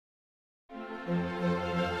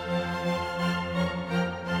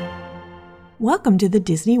Welcome to the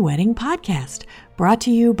Disney Wedding Podcast, brought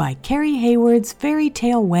to you by Carrie Hayward's Fairy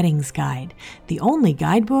Tale Weddings Guide, the only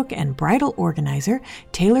guidebook and bridal organizer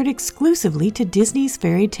tailored exclusively to Disney's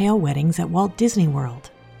fairy tale weddings at Walt Disney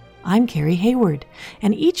World. I'm Carrie Hayward,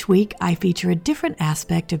 and each week I feature a different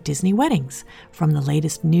aspect of Disney weddings, from the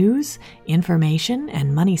latest news, information,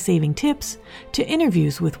 and money-saving tips, to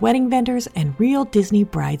interviews with wedding vendors and real Disney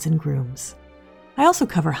brides and grooms. I also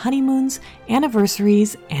cover honeymoons,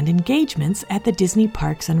 anniversaries, and engagements at the Disney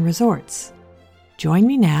parks and resorts. Join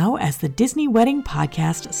me now as the Disney Wedding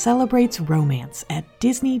Podcast celebrates romance at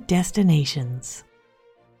Disney destinations.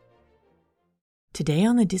 Today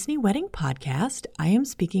on the Disney Wedding Podcast, I am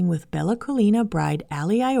speaking with Bella Colina bride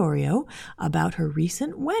Ali Iorio about her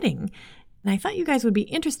recent wedding. And I thought you guys would be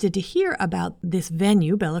interested to hear about this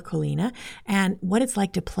venue, Bella Colina, and what it's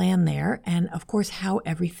like to plan there, and of course how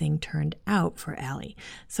everything turned out for Ali.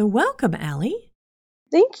 So welcome, Ali.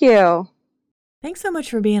 Thank you. Thanks so much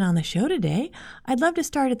for being on the show today. I'd love to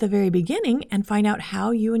start at the very beginning and find out how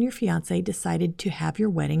you and your fiance decided to have your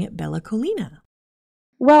wedding at Bella Colina.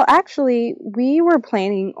 Well, actually, we were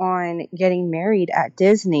planning on getting married at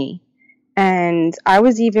Disney. And I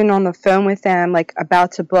was even on the phone with them,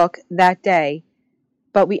 about to book that day.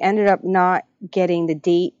 But we ended up not getting the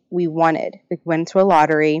date we wanted. We went to a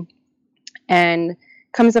lottery. And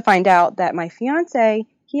comes to find out that my fiance,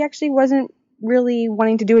 he actually wasn't really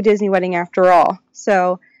wanting to do a Disney wedding after all.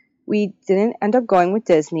 So we didn't end up going with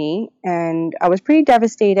Disney. And I was pretty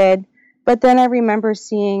devastated. But then I remember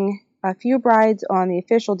seeing a few brides on the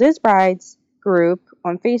official Diz Brides group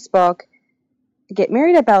on Facebook get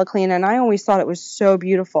married at Bella Colina, and I always thought it was so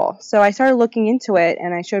beautiful. So I started looking into it,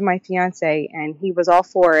 and I showed my fiance, and he was all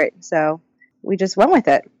for it. So we just went with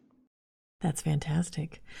it. That's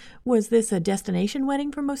fantastic. Was this a destination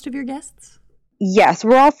wedding for most of your guests? Yes,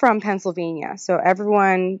 we're all from Pennsylvania, so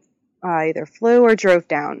everyone either flew or drove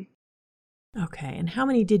down. Okay, and how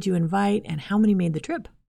many did you invite, and how many made the trip?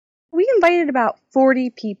 We invited about 40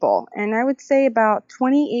 people, and I would say about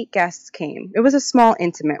 28 guests came. It was a small,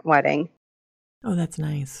 intimate wedding. Oh, that's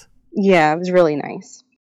nice. Yeah, it was really nice.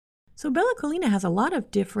 So Bella Colina has a lot of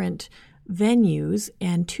different venues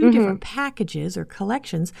and two different packages or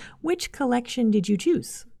collections. Which collection did you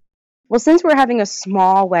choose? Well, since we're having a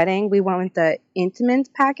small wedding, we went with the intimate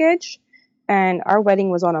package, and our wedding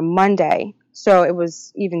was on a Monday. So it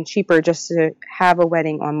was even cheaper just to have a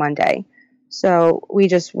wedding on Monday. So we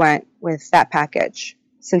just went with that package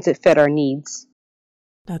since it fit our needs.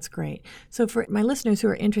 That's great. So for my listeners who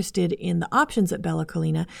are interested in the options at Bella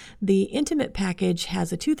Colina, the intimate package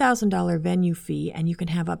has a $2,000 venue fee, and you can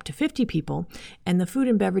have up to 50 people. And the food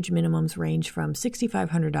and beverage minimums range from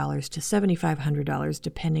 $6,500 to $7,500,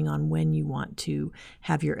 depending on when you want to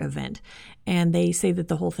have your event. And they say that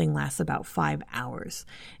the whole thing lasts about 5 hours.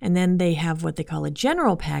 And then they have what they call a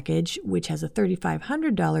general package, which has a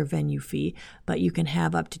 $3,500 venue fee, but you can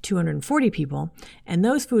have up to 240 people. And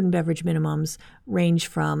those food and beverage minimums range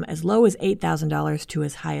from as low as $8,000 to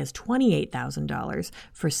as high as $28,000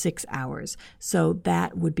 for 6 hours. So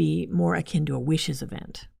that would be more akin to a wishes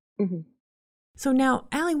event. Mm-hmm. So now,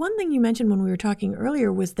 Ali, one thing you mentioned when we were talking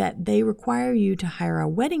earlier was that they require you to hire a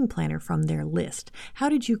wedding planner from their list. How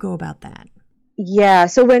did you go about that? Yeah,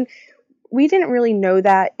 so when we didn't really know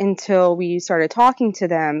that until we started talking to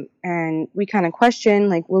them, and we kind of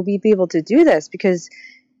questioned, will we be able to do this? Because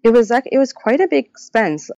it was quite a big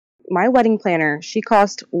expense. My wedding planner, she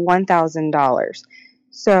cost $1,000.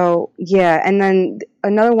 So yeah, and then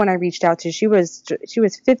another one I reached out to, she was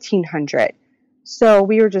 $1,500. So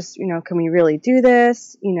we were just, can we really do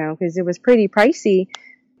this? Because it was pretty pricey.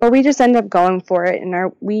 But we just ended up going for it,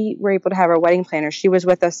 and we were able to have our wedding planner. She was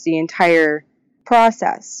with us the entire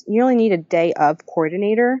process. You only need a day of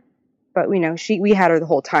coordinator, but we had her the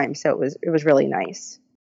whole time, so it was really nice.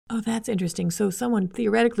 Oh, that's interesting. So someone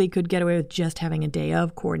theoretically could get away with just having a day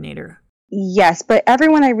of coordinator. Yes, but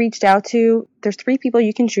everyone I reached out to, there's 3 people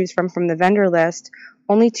you can choose from the vendor list.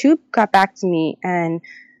 Only 2 got back to me, and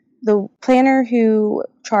the planner who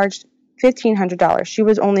charged $1,500, she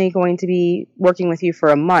was only going to be working with you for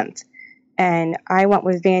a month. And I went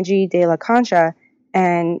with Vanjie de la Concha,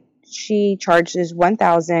 and she charges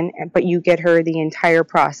 $1,000, but you get her the entire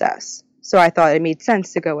process. So I thought it made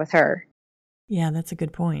sense to go with her. Yeah, that's a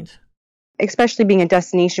good point. Especially being a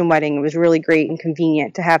destination wedding, it was really great and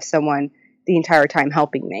convenient to have someone the entire time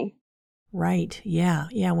helping me. Right. Yeah,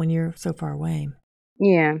 when you're so far away.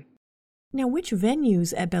 Yeah. Now, which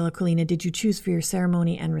venues at Bella Colina did you choose for your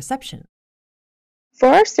ceremony and reception? For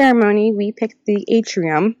our ceremony, we picked the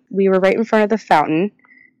atrium. We were right in front of the fountain.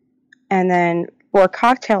 And then for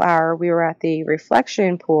cocktail hour, we were at the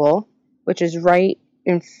reflection pool, which is right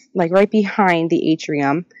like right behind the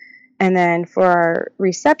atrium. And then for our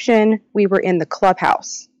reception, we were in the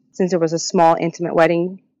clubhouse since it was a small, intimate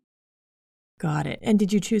wedding. Got it. And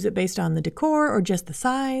did you choose it based on the decor or just the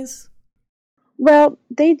size? Well,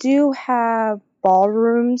 they do have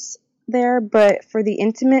ballrooms there, but for the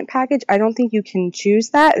intimate package, I don't think you can choose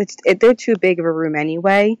that. They're too big of a room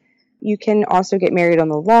anyway. You can also get married on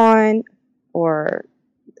the lawn, or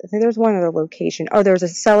I think there's one other location. Oh,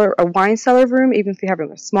 there's a wine cellar room. Even if you're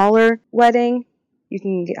having a smaller wedding, you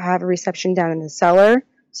can have a reception down in the cellar.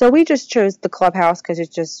 So we just chose the clubhouse because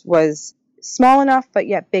it just was small enough, but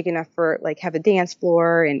yet big enough for like have a dance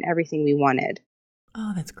floor and everything we wanted.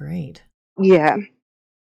 Oh, that's great. Yeah.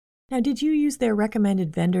 Now, did you use their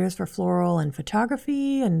recommended vendors for floral and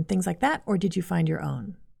photography and things like that, or did you find your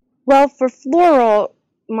own? Well, for floral,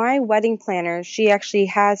 my wedding planner, she actually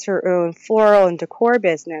has her own floral and decor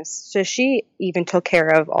business, so she even took care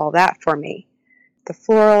of all that for me. The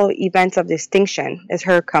Floral Events of Distinction is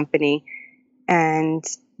her company. And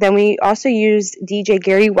then we also used DJ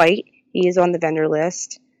Gary White. He is on the vendor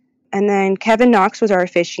list. And then Kevin Knox was our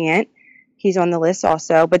officiant. He's on the list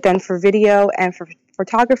also. But then for video and for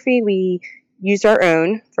photography, we used our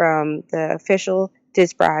own from the official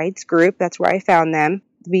Diz Brides group. That's where I found them.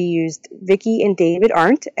 We used Vicky and David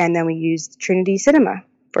Arndt, and then we used Trinity Cinema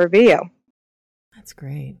for video. That's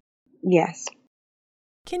great. Yes.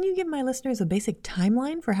 Can you give my listeners a basic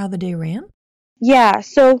timeline for how the day ran? Yeah,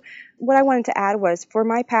 so what I wanted to add was for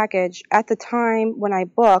my package, at the time when I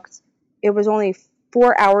booked, it was only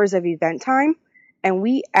 4 hours of event time, and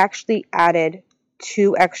we actually added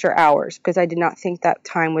 2 extra hours because I did not think that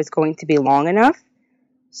time was going to be long enough.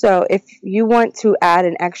 So if you want to add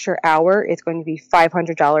an extra hour, it's going to be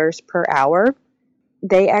 $500 per hour.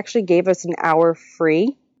 They actually gave us an hour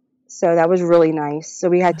free, so that was really nice. So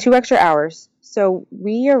we had 2 extra hours. So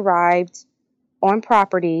we arrived on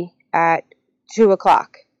property at 2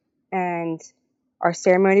 o'clock, and our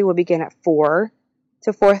ceremony will begin at 4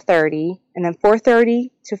 to 4:30, and then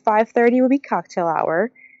 4:30 to 5:30 will be cocktail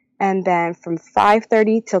hour, and then from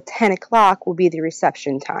 5:30 till 10 o'clock will be the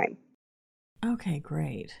reception time. Okay,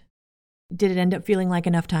 great. Did it end up feeling like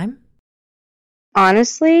enough time?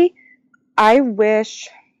 Honestly, I wish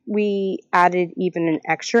we added even an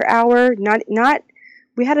extra hour. Not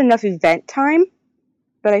we had enough event time,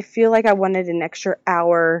 but I feel like I wanted an extra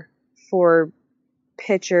hour for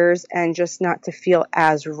pictures and just not to feel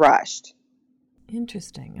as rushed.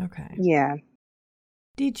 Interesting. Okay. Yeah.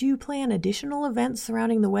 Did you plan additional events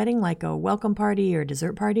surrounding the wedding, like a welcome party or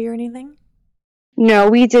dessert party or anything? No,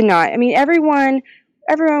 we did not. I mean, everyone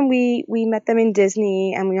we met them in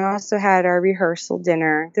Disney, and we also had our rehearsal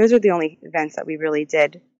dinner. Those are the only events that we really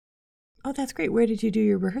did. Oh, that's great. Where did you do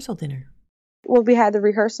your rehearsal dinner? Well, we had the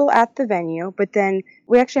rehearsal at the venue, but then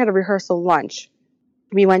we actually had a rehearsal lunch.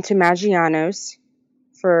 We went to Maggiano's.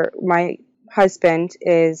 For my husband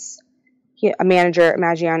is a manager at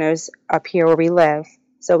Maggiano's up here where we live.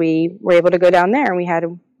 So we were able to go down there, and we had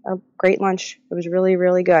a great lunch. It was really,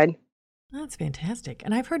 really good. That's fantastic.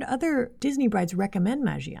 And I've heard other Disney brides recommend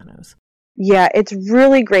Maggiano's. Yeah, it's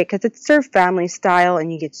really great because it's served family style,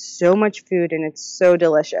 and you get so much food, and it's so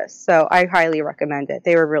delicious. So I highly recommend it.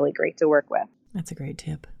 They were really great to work with. That's a great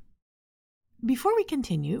tip. Before we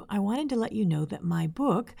continue, I wanted to let you know that my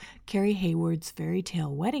book, Carrie Hayward's Fairy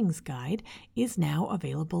Tale Weddings Guide, is now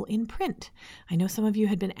available in print. I know some of you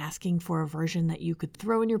had been asking for a version that you could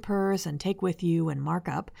throw in your purse and take with you and mark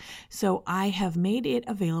up, so I have made it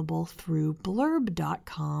available through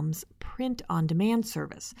blurb.com's print-on-demand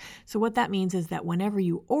service. So what that means is that whenever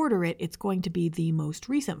you order it, it's going to be the most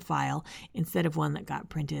recent file instead of one that got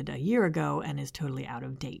printed a year ago and is totally out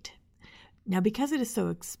of date. Now, because it is so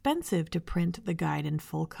expensive to print the guide in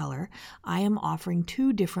full color, I am offering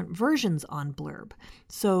 2 different versions on Blurb.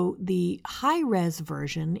 So the high-res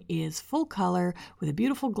version is full color with a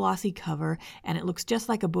beautiful glossy cover, and it looks just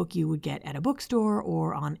like a book you would get at a bookstore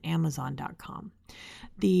or on Amazon.com.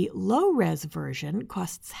 The low-res version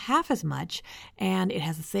costs half as much, and it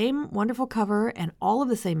has the same wonderful cover and all of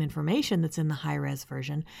the same information that's in the high-res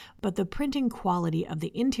version, but the printing quality of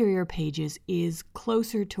the interior pages is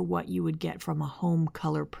closer to what you would get from a home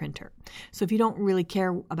color printer. So if you don't really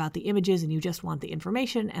care about the images and you just want the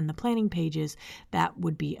information and the planning pages, that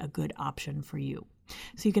would be a good option for you.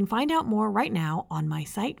 So you can find out more right now on my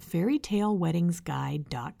site,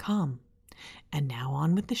 fairytaleweddingsguide.com. And now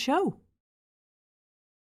on with the show.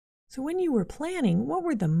 So when you were planning, what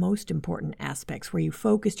were the most important aspects where you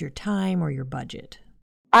focused your time or your budget?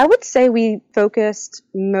 I would say we focused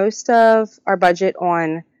most of our budget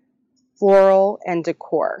on floral and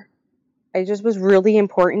decor. It just was really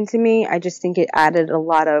important to me. I just think it added a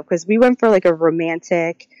lot of, because we went for like a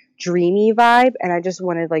romantic, dreamy vibe, and I just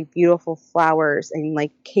wanted like beautiful flowers and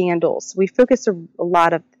like candles. We focused a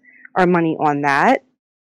lot of our money on that.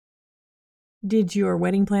 Did your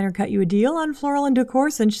wedding planner cut you a deal on floral and decor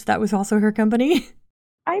since that was also her company?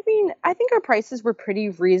 I mean, I think our prices were pretty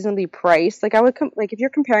reasonably priced. Like I would like if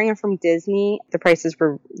you're comparing them from Disney, the prices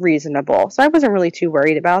were reasonable. So I wasn't really too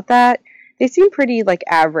worried about that. They seem pretty like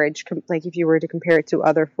average, like if you were to compare it to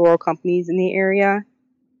other floral companies in the area.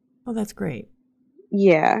 Oh, that's great.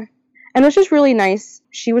 Yeah. And it was just really nice.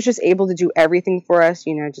 She was just able to do everything for us,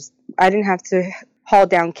 just I didn't have to haul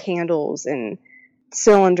down candles and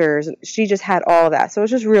cylinders. She just had all of that. So it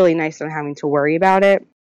was just really nice not having to worry about it.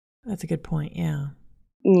 That's a good point, yeah.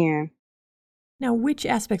 Yeah. Now, which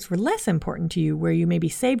aspects were less important to you where you maybe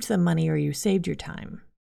saved some money or you saved your time?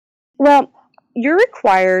 Well, you're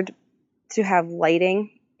required to have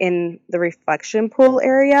lighting in the reflection pool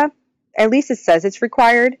area. At least it says it's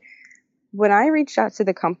required. When I reached out to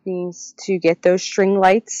the companies to get those string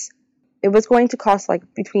lights, it was going to cost like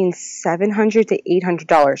between $700 to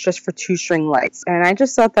 $800 just for 2 string lights. And I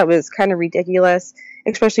just thought that was kind of ridiculous,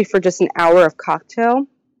 especially for just an hour of cocktail.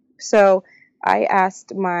 So I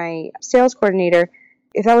asked my sales coordinator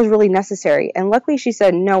if that was really necessary. And luckily she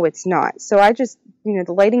said, no, it's not. So I just,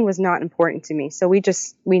 the lighting was not important to me. So we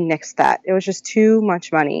nixed that. It was just too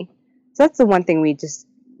much money. So that's the one thing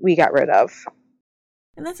we got rid of.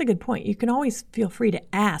 And that's a good point. You can always feel free to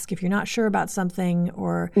ask if you're not sure about something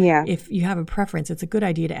or if you have a preference. It's a good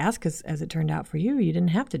idea to ask because as it turned out for you, you didn't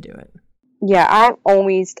have to do it. Yeah, I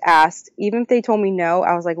always asked. Even if they told me no,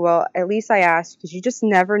 I was like, well, at least I asked because you just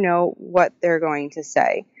never know what they're going to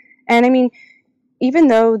say. And I mean, even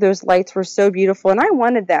though those lights were so beautiful and I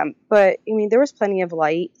wanted them, but I mean, there was plenty of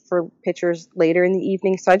light for pictures later in the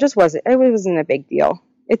evening. So it wasn't a big deal.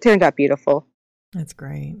 It turned out beautiful. That's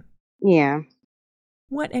great. Yeah.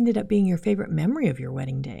 What ended up being your favorite memory of your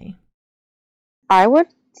wedding day? I would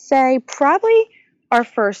say probably our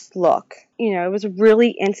first look. It was a really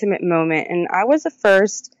intimate moment, and I was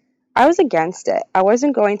against it. I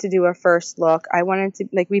wasn't going to do a first look. I wanted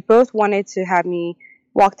to, we both wanted to have me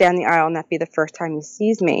walk down the aisle and that be the first time he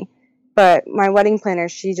sees me. But my wedding planner,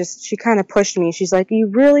 she kind of pushed me. She's like, you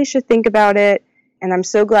really should think about it. And I'm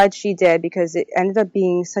so glad she did because it ended up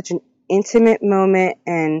being such an intimate moment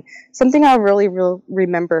and something I'll really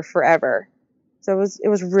remember forever. So it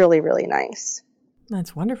was really, really nice.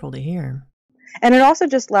 That's wonderful to hear. And it also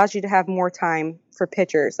just allows you to have more time for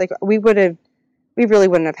pictures. Like we really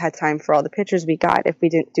wouldn't have had time for all the pictures we got if we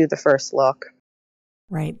didn't do the first look.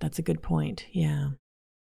 Right. That's a good point. Yeah.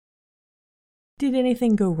 Did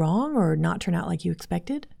anything go wrong or not turn out like you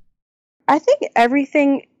expected? I think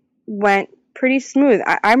everything went pretty smooth.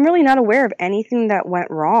 I'm really not aware of anything that went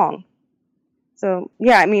wrong. So,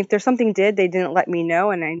 yeah, I mean, if there's something they didn't let me know.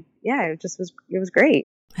 And it was great.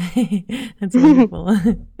 That's wonderful.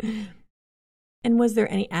 And was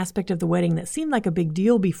there any aspect of the wedding that seemed like a big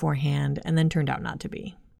deal beforehand and then turned out not to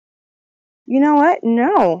be? You know what?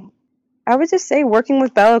 No. I would just say working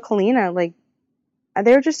with Bella Colina,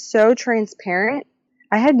 they were just so transparent.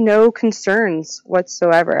 I had no concerns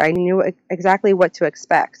whatsoever. I knew exactly what to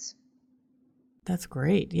expect. That's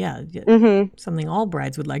great. Yeah. Mm-hmm. Something all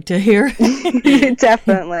brides would like to hear.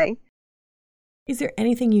 Definitely. Is there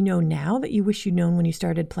anything you know now that you wish you'd known when you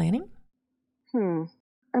started planning?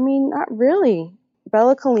 I mean, not really.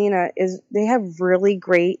 Bella Colina they have really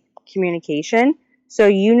great communication. So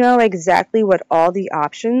you know exactly what all the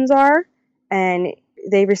options are and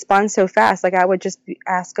they respond so fast. I would just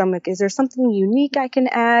ask them, is there something unique I can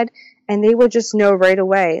add? And they would just know right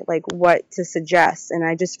away, what to suggest. And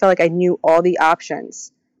I just felt like I knew all the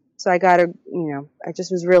options. So I I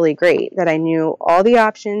just was really great that I knew all the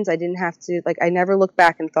options. I didn't have to, I never looked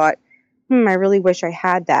back and thought, I really wish I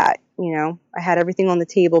had that. I had everything on the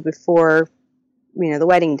table before, the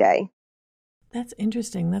wedding day. That's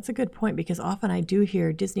interesting. That's a good point because often I do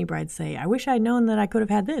hear Disney brides say, I wish I'd known that I could have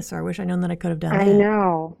had this, or I wish I'd known that I could have done that. I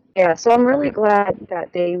know. Yeah. So I'm really glad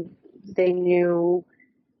that they knew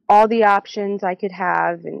all the options I could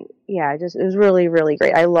have. And yeah, it was really, really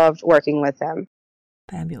great. I loved working with them.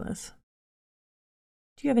 Fabulous.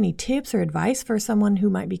 Do you have any tips or advice for someone who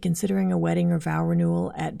might be considering a wedding or vow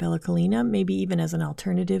renewal at Bella Colina, maybe even as an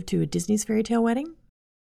alternative to a Disney's fairy tale wedding?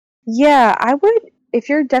 Yeah, I would. If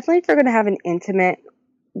you're going to have an intimate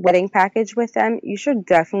wedding package with them, you should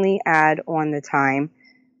definitely add on the time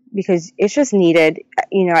because it's just needed.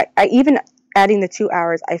 I even adding the 2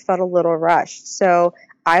 hours, I felt a little rushed. So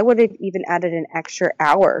I would have even added an extra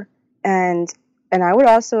hour. And I would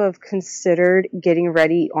also have considered getting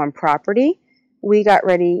ready on property we got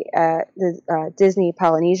ready at the Disney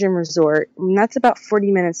Polynesian Resort, and that's about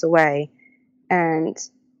 40 minutes away. And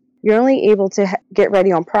you're only able to get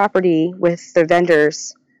ready on property with the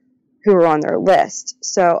vendors who were on their list.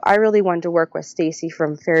 So I really wanted to work with Stacy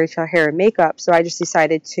from Fairy Tale Hair and Makeup, so I just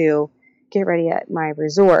decided to get ready at my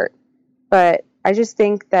resort. But I just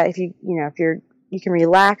think that if you can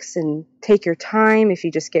relax and take your time if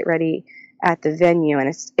you just get ready at the venue,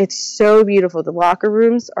 and it's so beautiful. The locker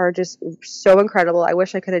rooms are just so incredible. I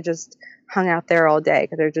wish I could have just hung out there all day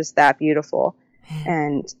because they're just that beautiful.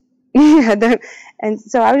 And and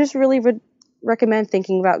so I just really would recommend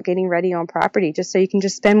thinking about getting ready on property just so you can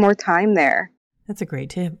just spend more time there. That's a great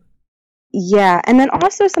tip. Yeah, and then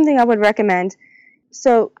also something I would recommend.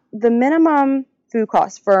 So the minimum food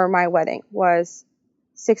cost for my wedding was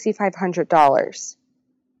 $6,500.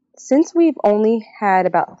 Since we've only had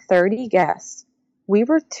about 30 guests, we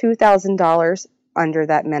were $2,000 under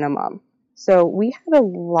that minimum. So we had a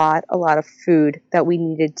lot of food that we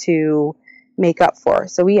needed to make up for.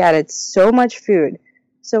 So we added so much food.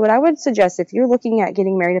 So what I would suggest, if you're looking at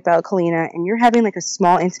getting married at Bella Colina and you're having like a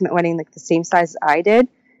small intimate wedding like the same size as I did,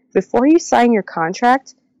 before you sign your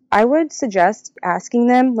contract, I would suggest asking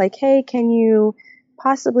them like, hey, can you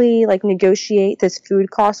possibly like negotiate this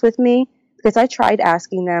food cost with me? Because I tried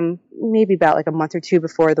asking them maybe about like a month or two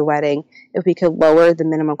before the wedding if we could lower the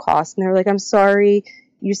minimum cost. And they were like, I'm sorry,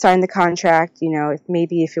 you signed the contract.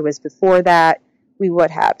 If it was before that, we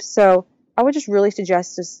would have. So I would just really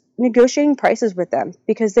suggest just negotiating prices with them,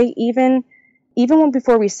 because they even when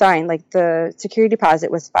before we signed, like the security deposit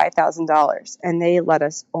was $5,000 and they let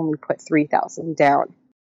us only put $3,000 down.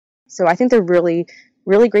 So I think they're really,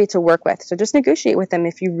 really great to work with. So just negotiate with them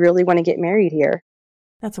if you really want to get married here.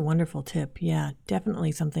 That's a wonderful tip. Yeah,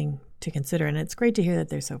 definitely something to consider. And it's great to hear that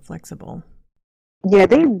they're so flexible. Yeah,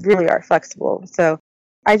 they really are flexible. So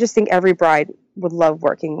I just think every bride would love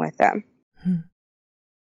working with them.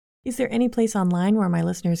 Is there any place online where my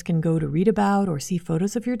listeners can go to read about or see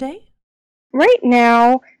photos of your day? Right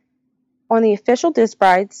now, on the official Dis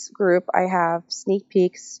Brides group, I have sneak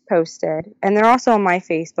peeks posted, and they're also on my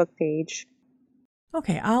Facebook page.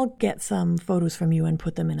 Okay, I'll get some photos from you and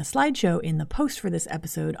put them in a slideshow in the post for this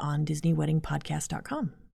episode on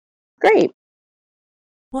DisneyWeddingPodcast.com. Great.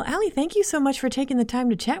 Well, Allie, thank you so much for taking the time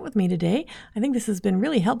to chat with me today. I think this has been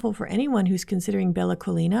really helpful for anyone who's considering Bella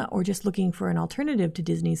Colina or just looking for an alternative to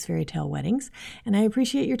Disney's fairy tale weddings, and I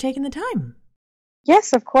appreciate your taking the time.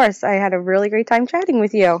 Yes, of course. I had a really great time chatting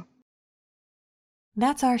with you.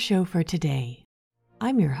 That's our show for today.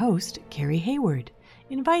 I'm your host, Carrie Hayward,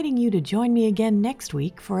 inviting you to join me again next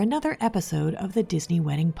week for another episode of the Disney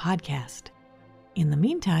Wedding Podcast. In the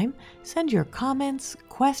meantime, send your comments,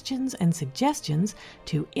 questions, and suggestions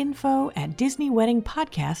to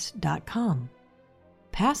info@DisneyWeddingPodcast.com.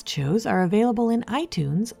 Past shows are available in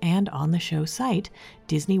iTunes and on the show site,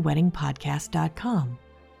 DisneyWeddingPodcast.com.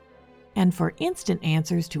 And for instant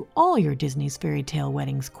answers to all your Disney's Fairy Tale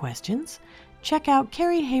Weddings questions, check out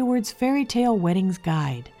Carrie Hayward's Fairy Tale Weddings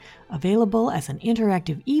Guide, available as an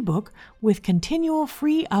interactive ebook with continual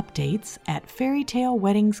free updates at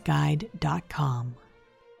fairytaleweddingsguide.com.